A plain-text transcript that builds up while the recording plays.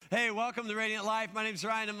Hey, welcome to Radiant Life. My name's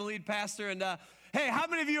Ryan. I'm the lead pastor. And hey, how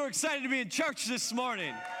many of you are excited to be in church this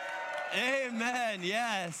morning? Amen.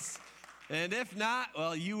 Yes. And if not,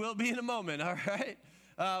 well, you will be in a moment, all right?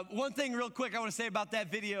 One thing real quick I want to say about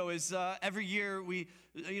that video is every year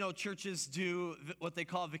churches do what they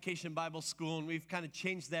call Vacation Bible School, and we've kind of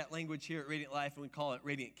changed that language here at Radiant Life, and we call it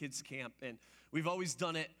Radiant Kids Camp. And we've always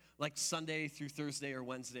done it like Sunday through Thursday or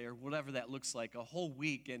Wednesday or whatever that looks like, a whole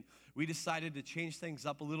week. And we decided to change things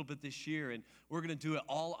up a little bit this year, and we're going to do it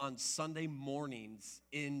all on Sunday mornings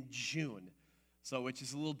in June. So, which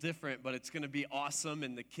is a little different, but it's going to be awesome,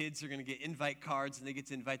 and the kids are going to get invite cards, and they get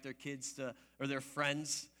to invite their kids or their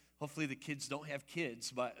friends. Hopefully the kids don't have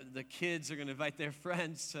kids, but the kids are going to invite their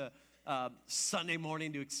friends to Sunday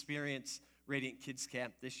morning to experience Radiant Kids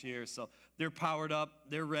Camp this year. So they're powered up.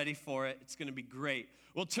 They're ready for it. It's going to be great.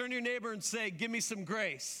 Well, turn to your neighbor and say, give me some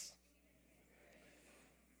grace.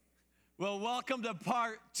 Well, welcome to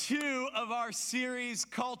part 2 of our series,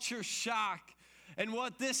 Culture Shock. And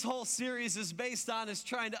what this whole series is based on is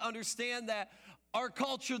trying to understand that our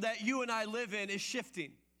culture that you and I live in is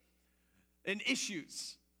shifting in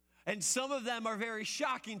issues. And some of them are very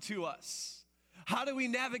shocking to us. How do we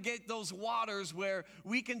navigate those waters where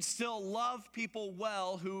we can still love people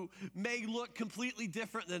well who may look completely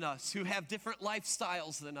different than us, who have different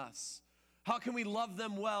lifestyles than us? How can we love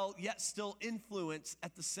them well yet still influence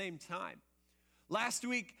at the same time? Last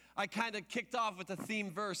week, I kind of kicked off with a theme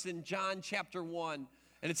verse in John chapter 1,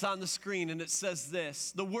 and it's on the screen, and it says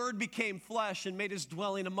this: the Word became flesh and made his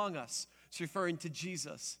dwelling among us. It's referring to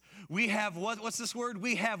Jesus. We have what? What's this word?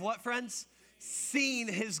 We have what, friends? Seen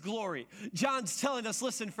his glory. John's telling us,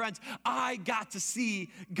 listen, friends, I got to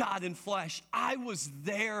see God in flesh. I was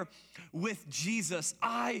there with Jesus.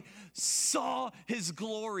 I saw his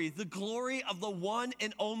glory, the glory of the one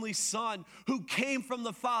and only Son who came from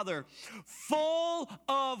the Father, full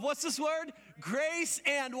of, what's this word? Grace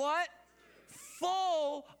and what?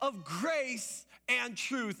 Full of grace and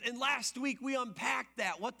truth. And last week we unpacked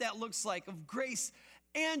that, what that looks like, of grace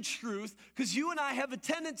and truth, because you and I have a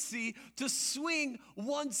tendency to swing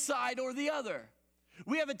one side or the other.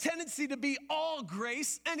 We have a tendency to be all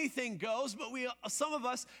grace, anything goes, but some of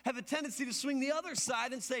us have a tendency to swing the other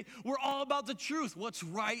side and say, we're all about the truth, what's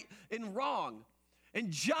right and wrong.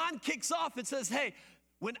 And John kicks off and says, hey,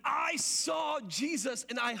 when I saw Jesus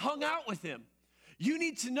and I hung out with him, you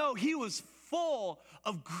need to know he was full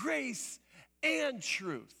of grace and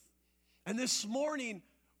truth. And this morning,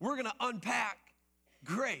 we're going to unpack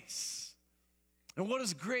grace. And what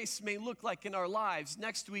does grace may look like in our lives?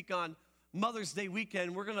 Next week on Mother's Day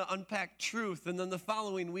weekend, we're going to unpack truth. And then the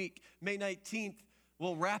following week, May 19th,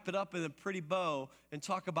 we'll wrap it up in a pretty bow and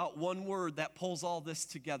talk about one word that pulls all this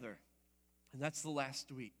together. And that's the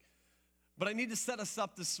last week. But I need to set us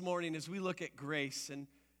up this morning as we look at grace. And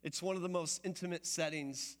it's one of the most intimate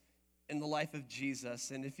settings in the life of Jesus.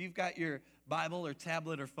 And if you've got your Bible or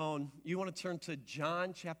tablet or phone, you want to turn to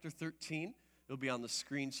John chapter 13. It'll be on the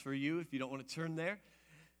screens for you if you don't want to turn there.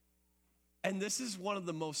 And this is one of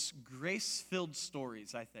the most grace-filled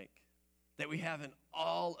stories, I think, that we have in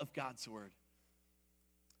all of God's Word.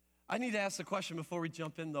 I need to ask a question before we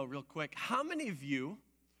jump in, though, real quick. How many of you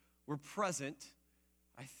were present?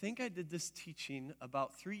 I think I did this teaching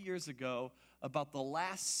about 3 years ago about the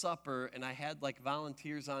Last Supper, and I had like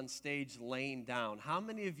volunteers on stage laying down. How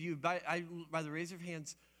many of you, by the raise of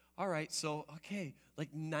hands, all right, so, okay,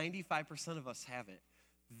 like 95% of us have it.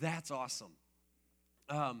 That's awesome.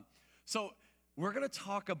 So we're going to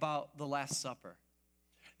talk about the Last Supper.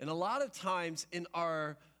 And a lot of times in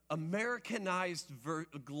our Americanized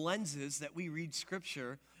lenses that we read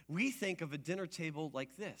Scripture, we think of a dinner table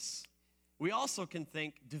like this. We also can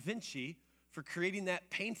thank Da Vinci for creating that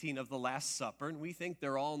painting of the Last Supper, and we think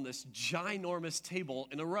they're all on this ginormous table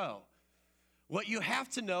in a row. What you have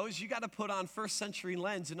to know is you got to put on first century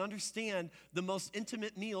lens and understand the most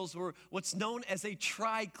intimate meals were what's known as a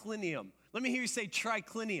triclinium. Let me hear you say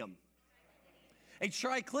triclinium. A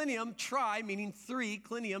triclinium, tri meaning three,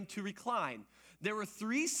 clinium to recline. There were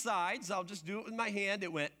 3 sides. I'll just do it with my hand.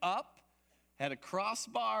 It went up, had a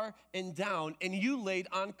crossbar, and down, and you laid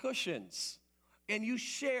on cushions. And you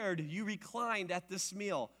shared, you reclined at this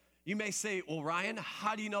meal. You may say, well, Ryan,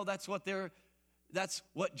 how do you know that's what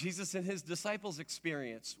Jesus and his disciples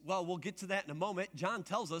experienced? Well, we'll get to that in a moment. John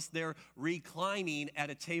tells us they're reclining at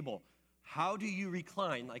a table. How do you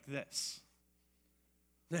recline like this?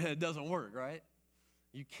 It doesn't work, right?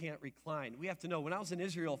 You can't recline. We have to know, when I was in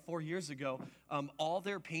Israel 4 years ago, all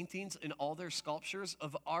their paintings and all their sculptures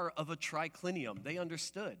are of a triclinium. They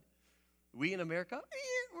understood. We in America,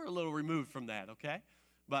 we're a little removed from that, okay?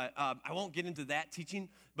 But I won't get into that teaching,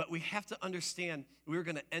 but we have to understand we're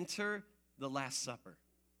going to enter the Last Supper.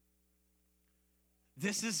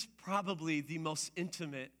 This is probably the most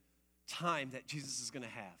intimate time that Jesus is going to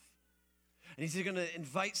have. And he's going to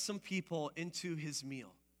invite some people into his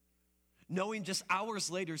meal, knowing just hours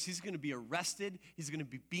later he's going to be arrested, he's going to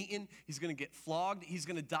be beaten, he's going to get flogged, he's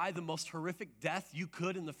going to die the most horrific death you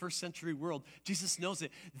could in the first century world. Jesus knows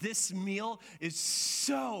it. This meal is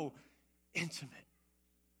so intimate.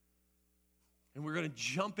 And we're going to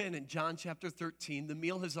jump in John chapter 13. The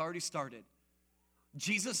meal has already started.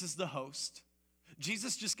 Jesus is the host.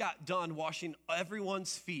 Jesus just got done washing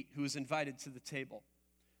everyone's feet who was invited to the table.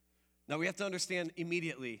 Now we have to understand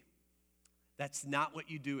immediately, that's not what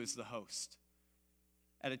you do as the host.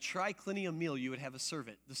 At a triclinium meal, you would have a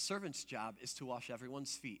servant. The servant's job is to wash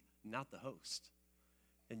everyone's feet, not the host.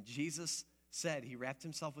 And Jesus said he wrapped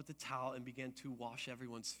himself with a towel and began to wash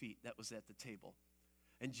everyone's feet that was at the table.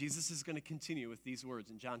 And Jesus is going to continue with these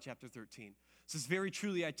words in John chapter 13. It says, very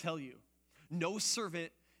truly I tell you, no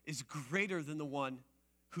servant is greater than the one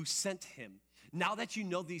who sent him. Now that you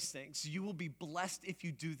know these things, you will be blessed if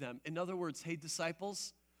you do them. In other words, hey,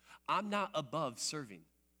 disciples, I'm not above serving.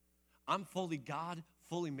 I'm fully God,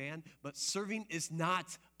 fully man, but serving is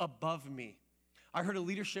not above me. I heard a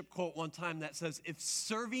leadership quote one time that says, if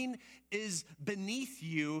serving is beneath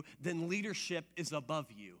you, then leadership is above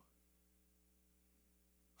you.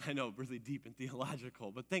 I know, really deep and theological,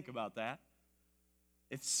 but think about that.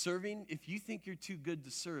 If you think you're too good to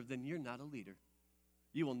serve, then you're not a leader.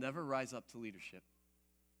 You will never rise up to leadership.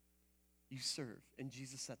 You serve. And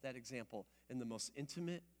Jesus set that example in the most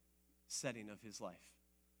intimate setting of his life,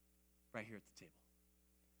 right here at the table.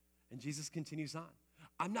 And Jesus continues on.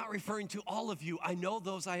 I'm not referring to all of you. I know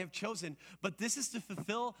those I have chosen, but this is to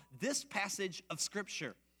fulfill this passage of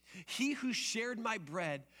Scripture. He who shared my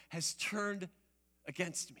bread has turned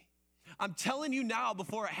against me. I'm telling you now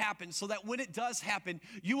before it happens so that when it does happen,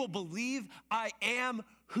 you will believe I am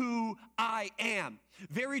who I am.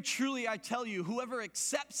 Very truly, I tell you, whoever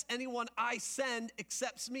accepts anyone I send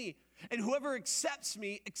accepts me. And whoever accepts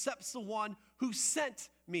me accepts the one who sent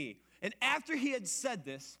me. And after he had said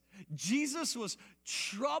this, Jesus was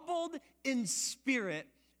troubled in spirit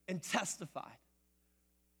and testified.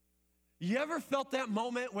 You ever felt that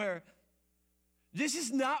moment where this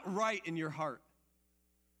is not right in your heart?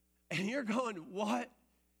 And you're going, what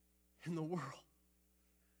in the world?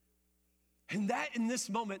 And that in this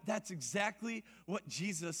moment, that's exactly what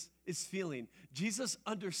Jesus is feeling. Jesus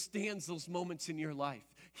understands those moments in your life.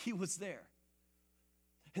 He was there.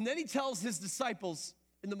 And then he tells his disciples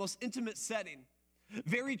in the most intimate setting,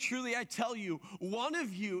 very truly I tell you, one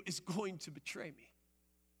of you is going to betray me.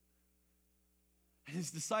 And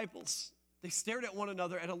his disciples, they stared at one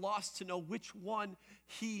another at a loss to know which one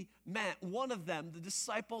he meant. One of them, the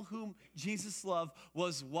disciple whom Jesus loved,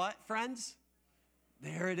 was what, friends?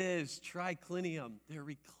 There it is, triclinium. They're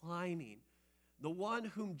reclining. The one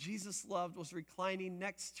whom Jesus loved was reclining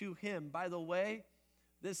next to him. By the way,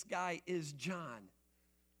 this guy is John.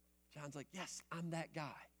 John's like, yes, I'm that guy.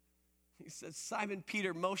 He says, Simon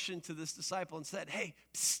Peter motioned to this disciple and said, hey,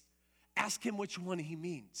 psst, ask him which one he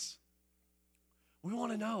means. We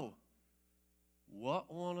want to know.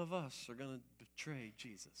 What one of us are going to betray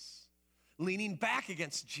Jesus? Leaning back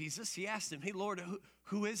against Jesus, he asked him, hey, Lord,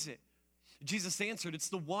 who is it? Jesus answered, it's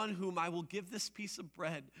the one whom I will give this piece of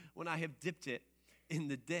bread when I have dipped it in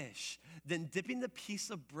the dish. Then dipping the piece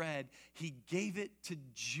of bread, he gave it to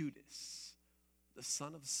Judas, the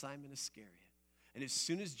son of Simon Iscariot. And as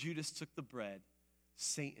soon as Judas took the bread,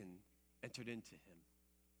 Satan entered into him.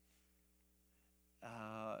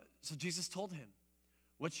 So Jesus told him,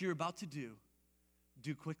 what you're about to do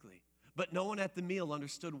quickly. But no one at the meal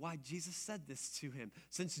understood why Jesus said this to him.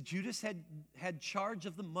 Since Judas had charge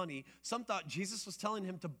of the money, some thought Jesus was telling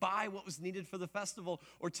him to buy what was needed for the festival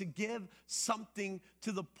or to give something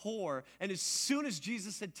to the poor. And as soon as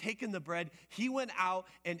Jesus had taken the bread, he went out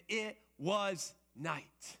and it was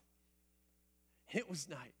night. It was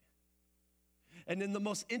night. And in the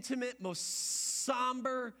most intimate, most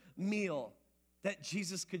somber meal that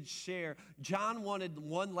Jesus could share, John wanted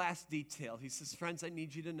one last detail. He says, friends, I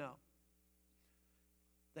need you to know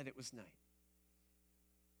that it was night.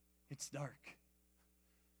 It's dark.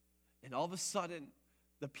 And all of a sudden,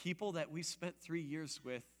 the people that we spent 3 years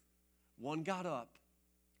with, one got up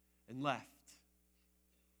and left.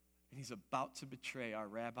 And he's about to betray our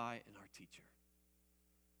rabbi and our teacher.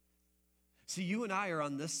 See, you and I are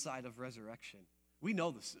on this side of resurrection. We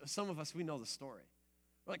know this. Some of us, we know the story.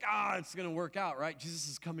 We're like, it's going to work out, right? Jesus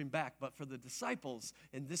is coming back. But for the disciples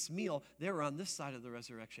in this meal, they were on this side of the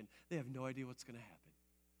resurrection. They have no idea what's going to happen.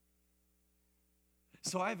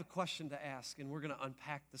 So I have a question to ask, and we're going to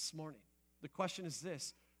unpack this morning. The question is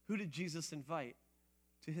this: who did Jesus invite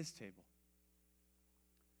to his table?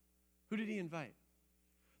 Who did he invite?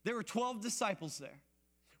 There were 12 disciples there.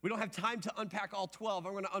 We don't have time to unpack all 12.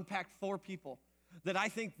 I'm going to unpack 4 people that I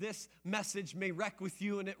think this message may wreck with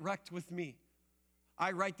you, and it wrecked with me.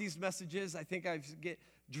 I write these messages. I think I get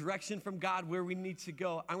direction from God where we need to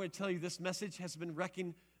go. I'm going to tell you this message has been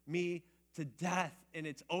wrecking me to death, and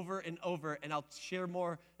it's over and over, and I'll share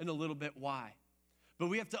more in a little bit why. But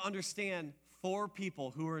we have to understand 4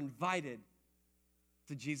 people who are invited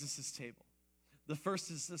to Jesus' table. The first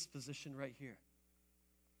is this position right here.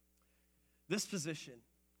 This position,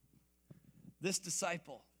 this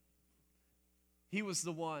disciple, he was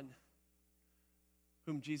the one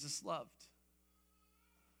whom Jesus loved.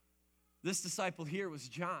 This disciple here was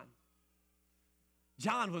John.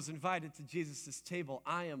 John was invited to Jesus' table.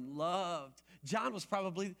 I am loved. John was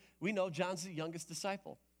probably, we know John's the youngest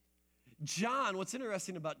disciple. John, what's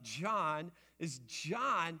interesting about John is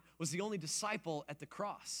John was the only disciple at the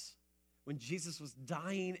cross when Jesus was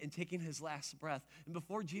dying and taking his last breath. And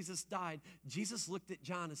before Jesus died, Jesus looked at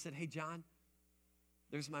John and said, hey, John,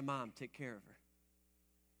 there's my mom. Take care of her.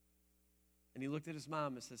 And he looked at his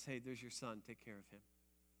mom and says, hey, there's your son. Take care of him.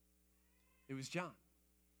 It was John.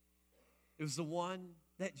 It was the one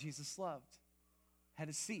that Jesus loved, had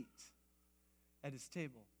a seat at his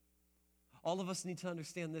table. All of us need to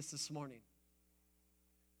understand this morning.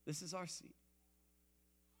 This is our seat.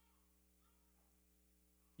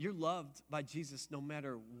 You're loved by Jesus no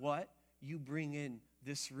matter what you bring in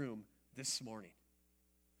this room this morning.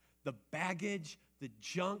 The baggage, the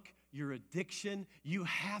junk, your addiction, you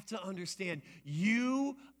have to understand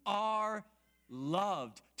you are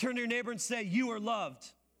loved. Turn to your neighbor and say, you are loved.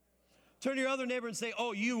 Turn to your other neighbor and say,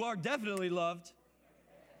 oh, you are definitely loved.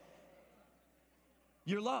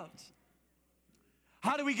 You're loved.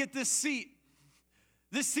 How do we get this seat?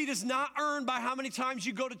 This seat is not earned by how many times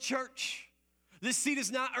you go to church. This seat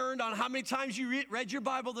is not earned on how many times you read your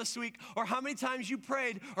Bible this week, or how many times you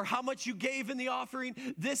prayed, or how much you gave in the offering.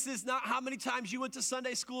 This is not how many times you went to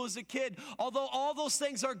Sunday school as a kid. Although all those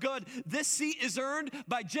things are good, this seat is earned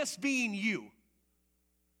by just being you.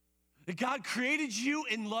 God created you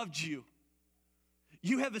and loved you.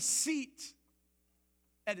 You have a seat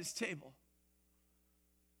at his table.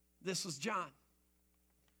 This was John.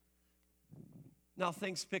 Now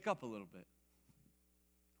things pick up a little bit.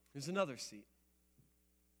 There's another seat.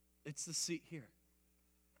 It's the seat here.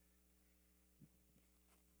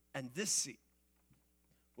 And this seat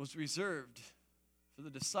was reserved for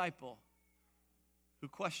the disciple who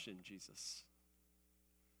questioned Jesus.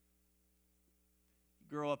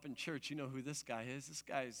 You grow up in church, you know who this guy is. This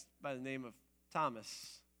guy is by the name of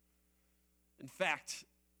Thomas. In fact,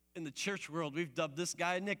 in the church world, we've dubbed this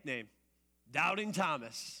guy a nickname, Doubting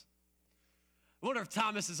Thomas. I wonder if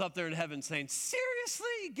Thomas is up there in heaven saying, seriously,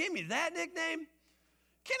 you gave me that nickname?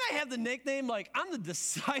 Can I have the nickname like, I'm the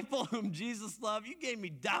disciple whom Jesus loved? You gave me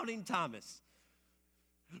Doubting Thomas.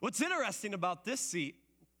 What's interesting about this seat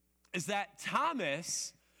is that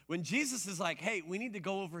Thomas, when Jesus is like, hey, we need to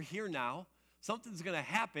go over here now, something's going to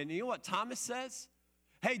happen. You know what Thomas says?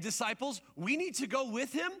 Hey, disciples, we need to go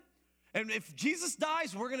with him. And if Jesus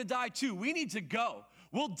dies, we're going to die too. We need to go.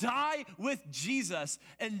 We'll die with Jesus.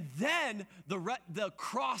 And then the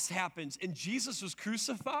cross happens, and Jesus was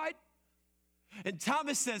crucified. And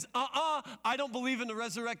Thomas says, I don't believe in the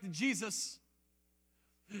resurrected Jesus.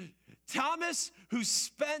 Thomas, who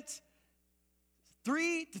spent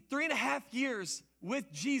 3 to 3.5 years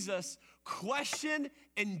with Jesus, questioned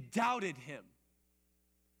and doubted him.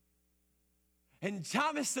 And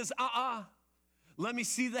Thomas says, let me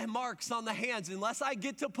see the marks on the hands. Unless I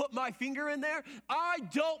get to put my finger in there, I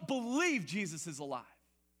don't believe Jesus is alive.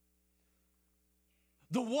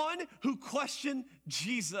 The one who questioned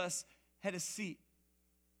Jesus had a seat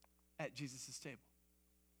at Jesus' table.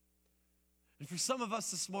 And for some of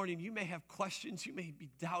us this morning, you may have questions. You may be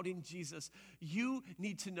doubting Jesus. You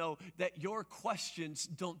need to know that your questions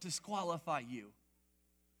don't disqualify you.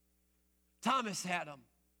 Thomas had them.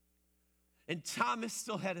 And Thomas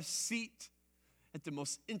still had a seat at the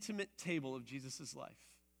most intimate table of Jesus' life.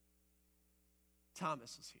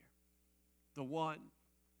 Thomas was here, the one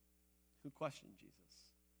who questioned Jesus.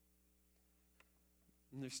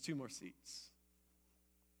 And there's 2 more seats.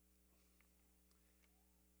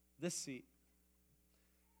 This seat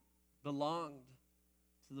belonged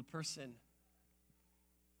to the person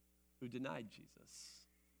who denied Jesus.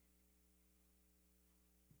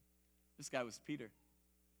 This guy was Peter.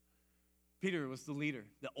 Peter was the leader,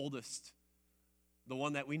 the oldest, the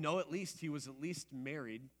one that we know at least he was at least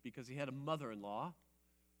married because he had a mother-in-law.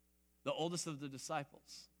 the oldest of the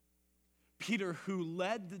disciples. Peter, who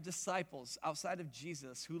led the disciples outside of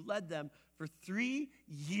Jesus, who led them for 3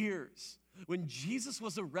 years. When Jesus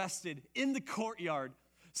was arrested in the courtyard,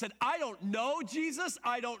 said, I don't know Jesus,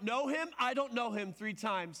 I don't know him 3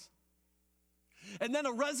 times. And then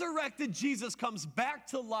a resurrected Jesus comes back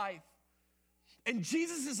to life. And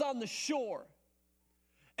Jesus is on the shore.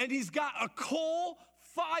 And he's got a coal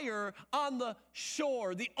fire on the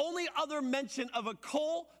shore. The only other mention of a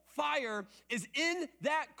coal fire is in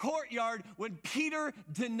that courtyard when Peter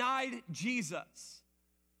denied Jesus.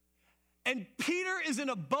 And Peter is in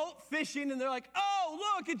a boat fishing, and they're like, oh,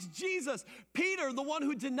 look, it's Jesus. Peter, the one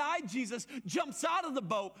who denied Jesus, jumps out of the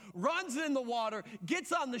boat, runs in the water,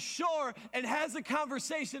 gets on the shore, and has a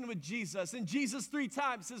conversation with Jesus. And Jesus 3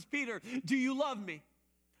 times says, Peter, do you love me?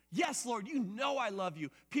 Yes, Lord, you know I love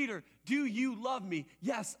you. Peter, do you love me?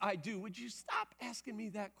 Yes, I do. Would you stop asking me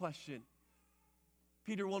that question?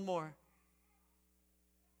 Peter, one more.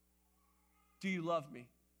 Do you love me?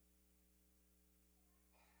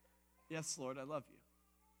 Yes, Lord, I love you.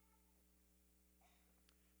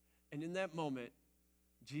 And in that moment,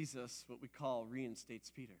 Jesus, what we call, reinstates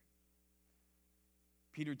Peter.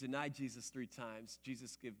 Peter denied Jesus 3 times.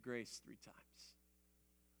 Jesus gave grace 3 times.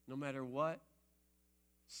 No matter what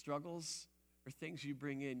struggles or things you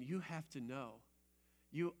bring in, you have to know,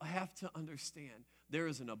 you have to understand, there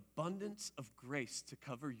is an abundance of grace to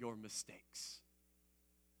cover your mistakes.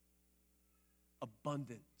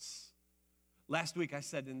 Abundance. Last week I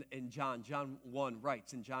said in John 1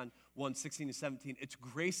 writes, in John 1, 16 to 17, it's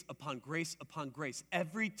grace upon grace upon grace.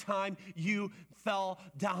 Every time you fell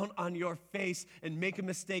down on your face and make a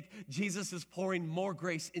mistake, Jesus is pouring more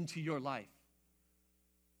grace into your life.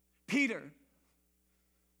 Peter,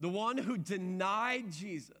 the one who denied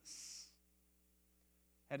Jesus,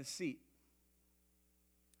 had a seat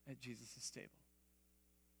at Jesus' table.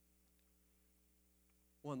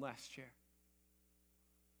 One last chair.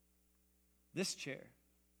 This chair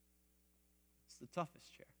is the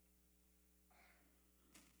toughest chair.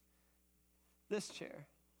 This chair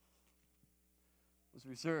was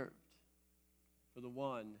reserved for the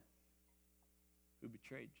one who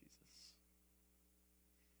betrayed Jesus,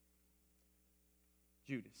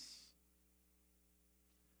 Judas.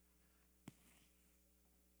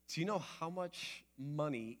 Do you know how much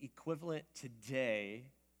money equivalent today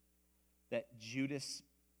that Judas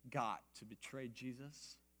got to betray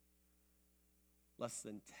Jesus? Less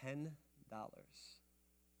than $10.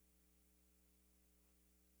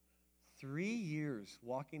 3 years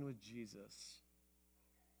walking with Jesus.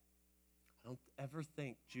 I don't ever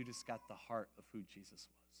think Judas got the heart of who Jesus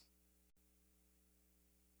was.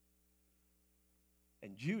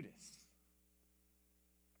 And Judas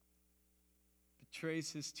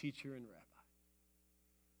betrays his teacher and rabbi.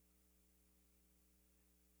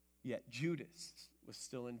 Yet Judas was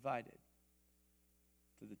still invited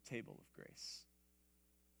to the table of grace.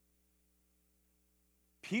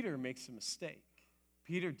 Peter makes a mistake.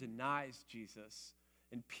 Peter denies Jesus,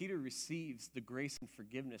 and Peter receives the grace and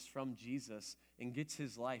forgiveness from Jesus and gets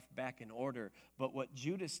his life back in order. But what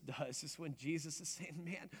Judas does is when Jesus is saying,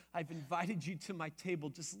 man, I've invited you to my table.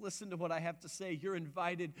 Just listen to what I have to say. You're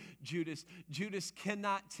invited, Judas. Judas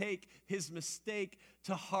cannot take his mistake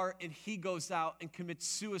to heart, and he goes out and commits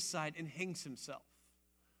suicide and hangs himself.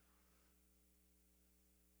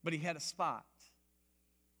 But he had a spot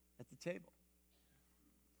at the table.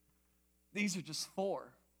 These are just 4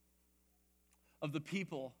 of the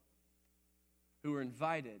people who were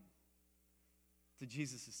invited to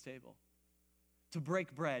Jesus' table to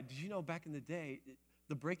break bread. Did you know back in the day,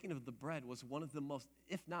 the breaking of the bread was one of the most,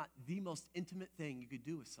 if not the most intimate thing you could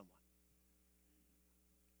do with someone?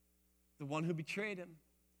 The one who betrayed him,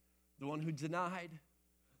 the one who denied,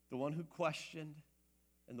 the one who questioned,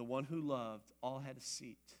 and the one who loved all had a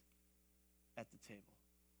seat at the table.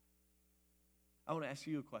 I want to ask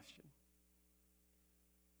you a question.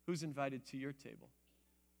 Who's invited to your table?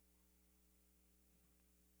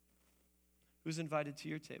 Who's invited to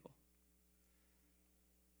your table?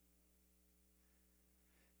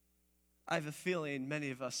 I have a feeling many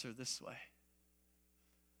of us are this way.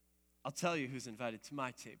 I'll tell you who's invited to my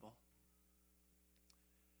table.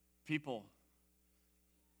 People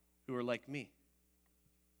who are like me.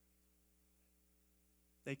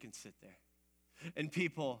 They can sit there. And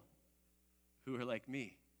people who are like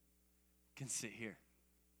me can sit here.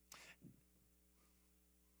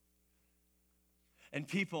 And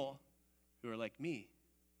people who are like me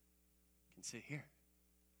can sit here.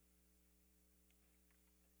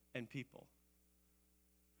 And people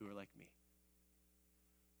who are like me.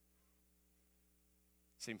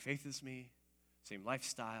 Same faith as me, same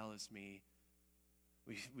lifestyle as me,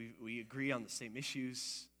 We agree on the same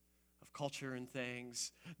issues of culture and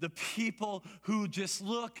things. The people who just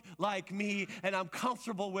look like me and I'm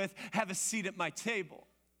comfortable with have a seat at my table.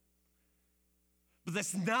 But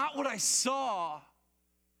that's not what I saw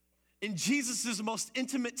in Jesus' most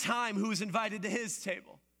intimate time who was invited to his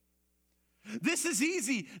table. This is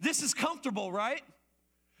easy. This is comfortable, right?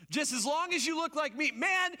 Just as long as you look like me.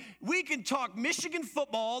 Man, we can talk Michigan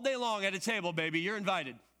football all day long at a table, baby. You're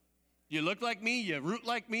invited. You look like me, you root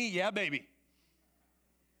like me, yeah, baby.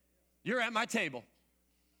 You're at my table.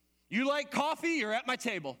 You like coffee, you're at my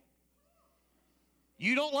table.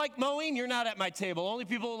 You don't like mowing, you're not at my table. Only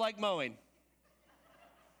people who like mowing.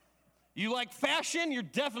 You like fashion, you're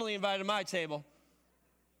definitely invited to my table.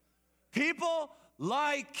 People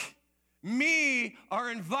like me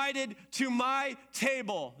are invited to my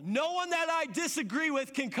table. No one that I disagree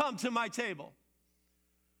with can come to my table.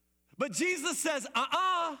 But Jesus says,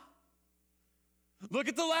 look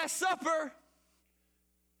at the Last Supper.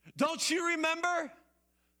 Don't you remember?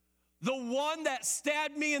 The one that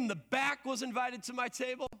stabbed me in the back was invited to my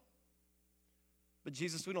table. But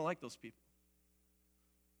Jesus, we don't like those people.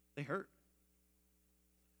 They hurt.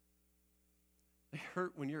 They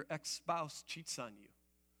hurt when your ex-spouse cheats on you,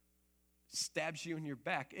 stabs you in your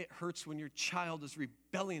back. It hurts when your child is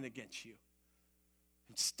rebelling against you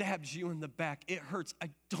and stabs you in the back. It hurts. I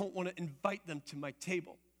don't want to invite them to my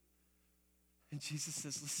table. And Jesus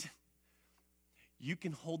says, listen, you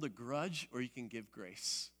can hold a grudge or you can give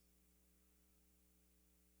grace.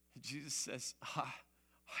 And Jesus says, I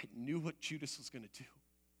knew what Judas was going to do.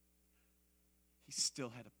 He still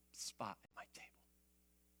had a spot at my table.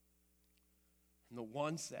 And the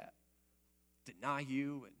ones that deny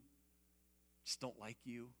you and just don't like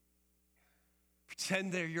you,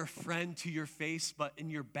 pretend they're your friend to your face, but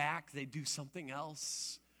in your back they do something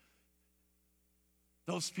else.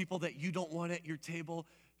 Those people that you don't want at your table,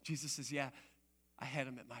 Jesus says, yeah, I had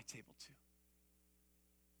them at my table too.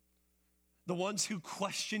 The ones who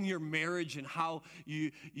question your marriage and how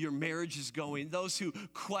your marriage is going. Those who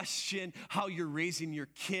question how you're raising your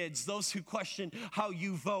kids. Those who question how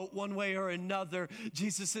you vote one way or another.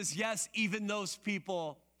 Jesus says, yes, even those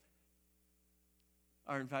people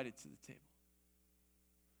are invited to the table.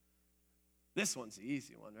 This one's the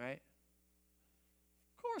easy one, right?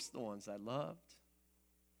 Of course, the ones I loved.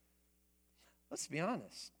 Let's be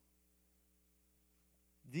honest.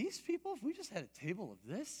 These people, if we just had a table of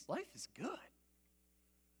this, life is good.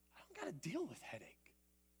 I don't got to deal with headache.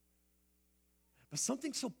 But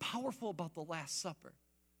something so powerful about the Last Supper,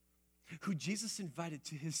 who Jesus invited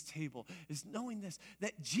to his table, is knowing this,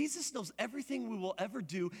 that Jesus knows everything we will ever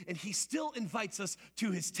do, and he still invites us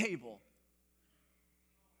to his table.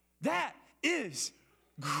 That is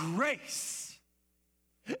grace.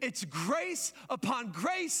 It's grace upon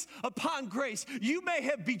grace upon grace. You may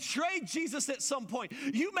have betrayed Jesus at some point.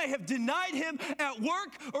 You may have denied him at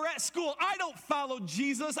work or at school. I don't follow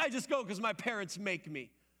Jesus. I just go because my parents make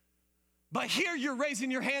me. But here you're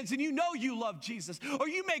raising your hands and you know you love Jesus. Or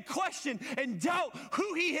you may question and doubt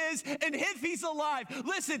who he is and if he's alive.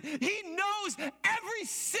 Listen, he knows every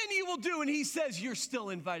sin you will do, and he says you're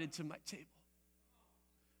still invited to my table.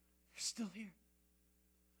 You're still here.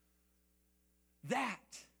 That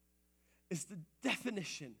is the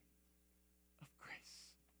definition of grace.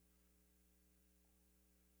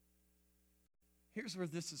 Here's where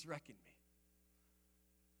this is wrecking me.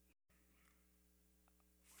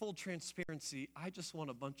 Full transparency, I just want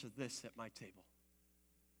a bunch of this at my table.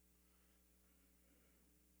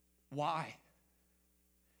 Why?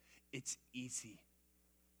 It's easy.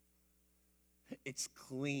 It's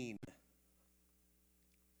clean.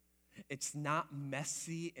 It's not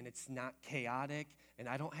messy and it's not chaotic, and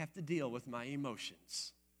I don't have to deal with my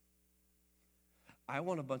emotions. I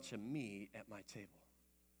want a bunch of me at my table.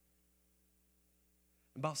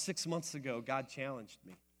 About 6 months ago, God challenged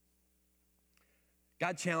me.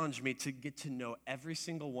 God challenged me to get to know every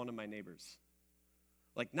single one of my neighbors.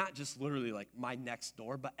 Like, not just literally like my next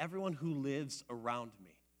door, but everyone who lives around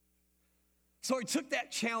me. So I took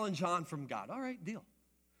that challenge on from God. All right, deal.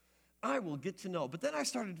 I will get to know. But then I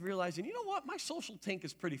started realizing, you know what? My social tank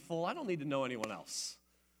is pretty full. I don't need to know anyone else.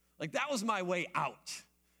 Like, that was my way out.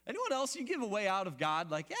 Anyone else, you give a way out of God,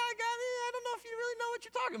 like, yeah, God, I don't know if you really know what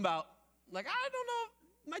you're talking about. Like, I don't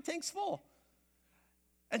know, my tank's full.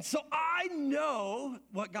 And so I know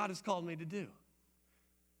what God has called me to do.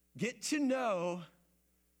 Get to know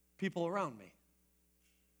people around me.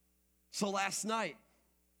 So last night,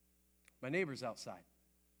 my neighbor's outside.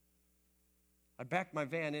 I backed my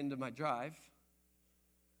van into my drive.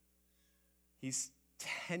 He's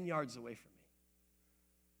 10 yards away from me.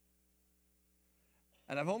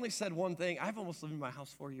 And I've only said one thing. I've almost lived in my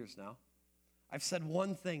house 4 years now. I've said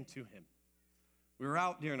one thing to him. We were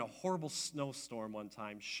out during a horrible snowstorm one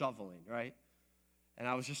time, shoveling, right? And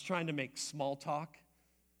I was just trying to make small talk.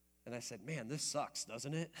 And I said, man, this sucks,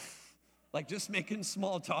 doesn't it? Like, just making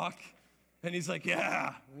small talk. And he's like,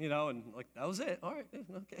 yeah, and like, that was it. All right,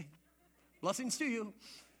 okay. Blessings to you.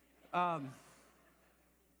 And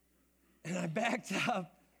I backed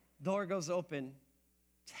up. Door goes open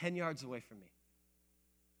 10 yards away from me.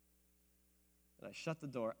 And I shut the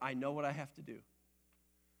door. I know what I have to do.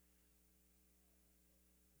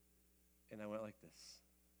 And I went like this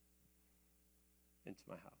into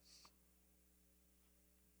my house.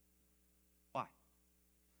 Why?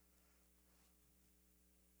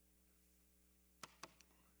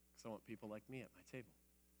 Because I want people like me at my table.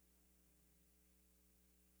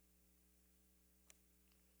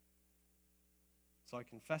 So I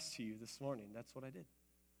confess to you this morning, that's what I did.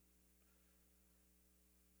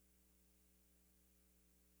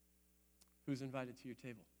 Who's invited to your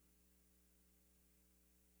table?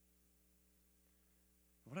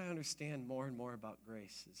 What I understand more and more about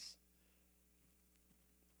grace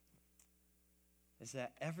is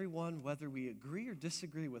that everyone, whether we agree or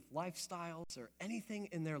disagree with lifestyles or anything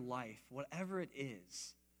in their life, whatever it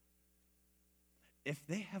is, if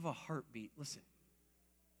they have a heartbeat, listen,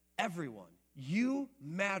 everyone, you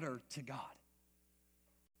matter to God.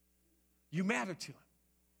 You matter to Him.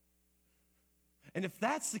 And if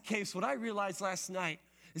that's the case, what I realized last night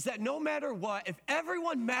is that no matter what, if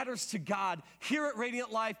everyone matters to God here at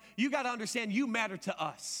Radiant Life, you got to understand you matter to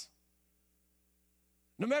us.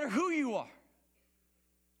 No matter who you are.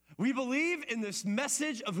 We believe in this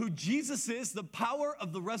message of who Jesus is, the power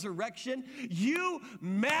of the resurrection. You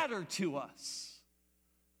matter to us.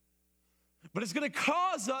 But it's going to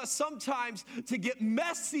cause us sometimes to get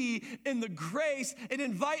messy in the grace and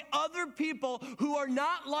invite other people who are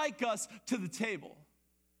not like us to the table.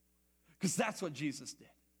 Because that's what Jesus did.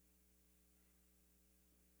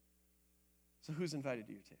 So who's invited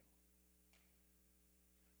to your table?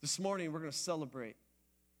 This morning, we're going to celebrate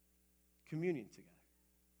communion together.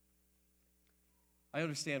 I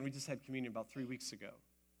understand we just had communion about 3 weeks ago.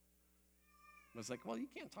 I was like, well, you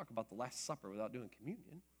can't talk about the Last Supper without doing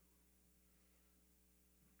communion.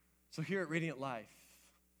 So here at Radiant Life,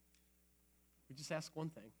 we just ask one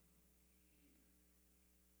thing.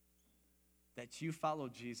 That you follow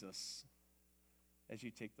Jesus as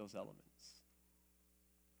you take those elements.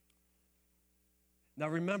 Now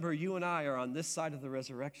remember, you and I are on this side of the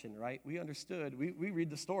resurrection, right? We understood. We read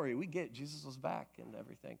the story. We get Jesus was back and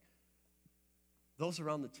everything. Those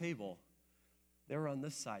around the table, they were on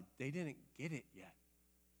this side. They didn't get it yet.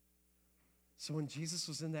 So when Jesus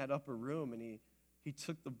was in that upper room and he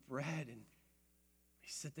took the bread and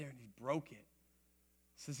he sat there and he broke it. It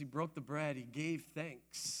says he broke the bread, he gave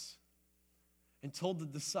thanks and told the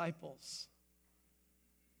disciples,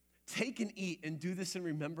 take and eat and do this in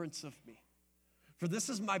remembrance of me. For this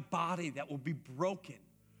is my body that will be broken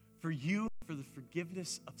for you for the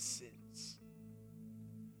forgiveness of sins.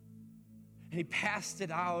 And he passed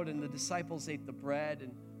it out and the disciples ate the bread.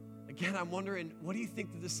 And again, I'm wondering, what do you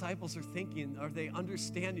think the disciples are thinking? Are they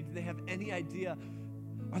understanding? Do they have any idea?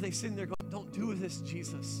 Are they sitting there going, don't do this,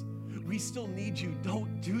 Jesus. We still need you.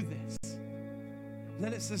 Don't do this. And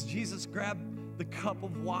then it says Jesus grabbed the cup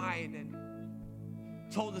of wine and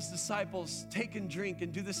told his disciples, take and drink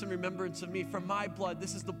and do this in remembrance of me. For my blood,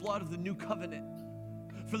 this is the blood of the new covenant.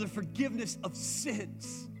 For the forgiveness of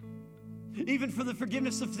sins. Even for the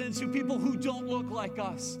forgiveness of sins, so people who don't look like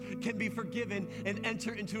us can be forgiven and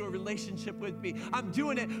enter into a relationship with me. I'm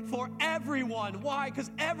doing it for everyone. Why? Because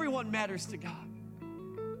everyone matters to God.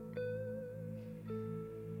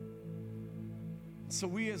 So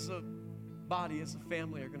we as a body, as a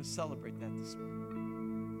family, are going to celebrate that this morning.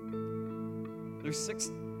 There's 6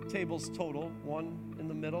 tables total, 1 in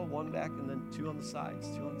the middle, 1 back, and then 2 on the sides,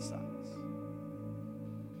 2 on the sides.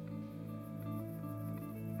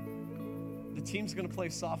 The team's going to play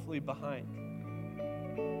softly behind.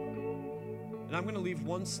 And I'm going to leave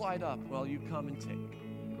 1 slide up while you come and take.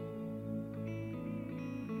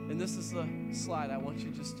 And this is the slide I want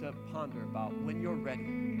you just to ponder about when you're ready.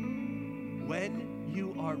 When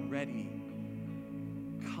you are ready,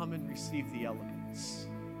 come and receive the elements.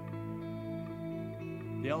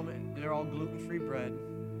 The element, they're all gluten-free bread,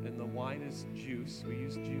 and the wine is juice. We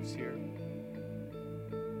use juice here.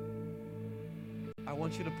 I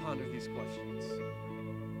want you to ponder these questions.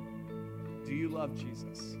 Do you love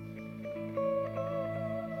Jesus?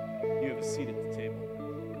 You have a seat at the table.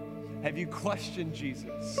 Have you questioned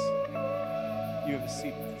Jesus? You have a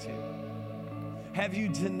seat at the table. Have you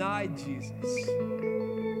denied Jesus?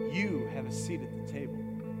 You have a seat at the table.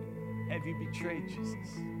 have you betrayed Jesus?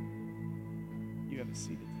 You have a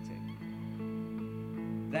seat at the table.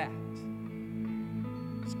 That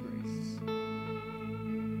is grace.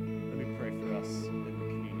 Let me pray for us in the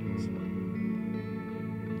communion this morning.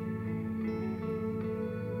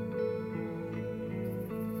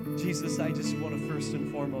 Jesus, I just want to first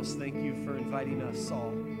and foremost thank you for inviting us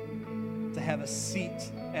all to have a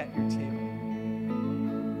seat at your table,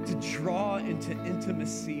 to draw into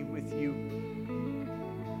intimacy with you.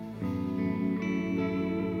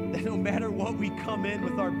 That no matter what we come in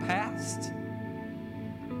with our past,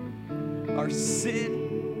 our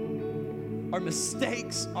sin, our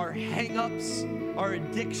mistakes, our hang-ups, our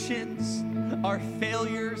addictions, our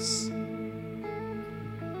failures,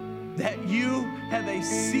 that you have a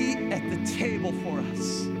seat at the table for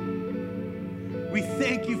us. We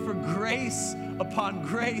thank you for grace upon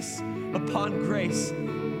grace upon grace.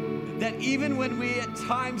 That even when we at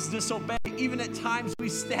times disobey, even at times we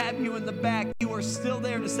stab you in the back, you are still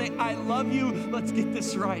there to say, I love you, let's get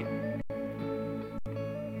this right.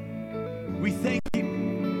 We thank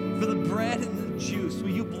you for the bread and the juice. Will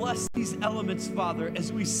you bless these elements, Father,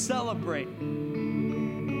 as we celebrate?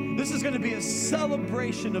 This is going to be a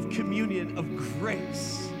celebration of communion, of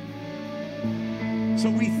grace. So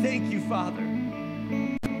we thank you, Father,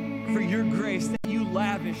 for your grace that you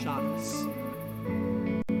lavish on us.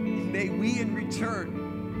 And may we in return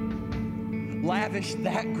lavish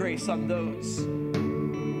that grace on those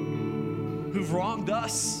who've wronged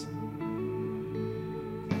us,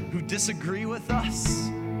 who disagree with us,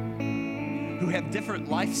 who have different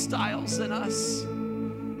lifestyles than us.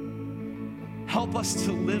 Help us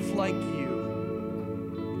to live like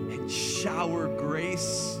you and shower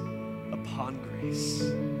grace upon grace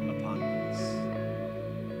upon grace.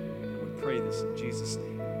 We pray this in Jesus'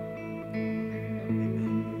 name.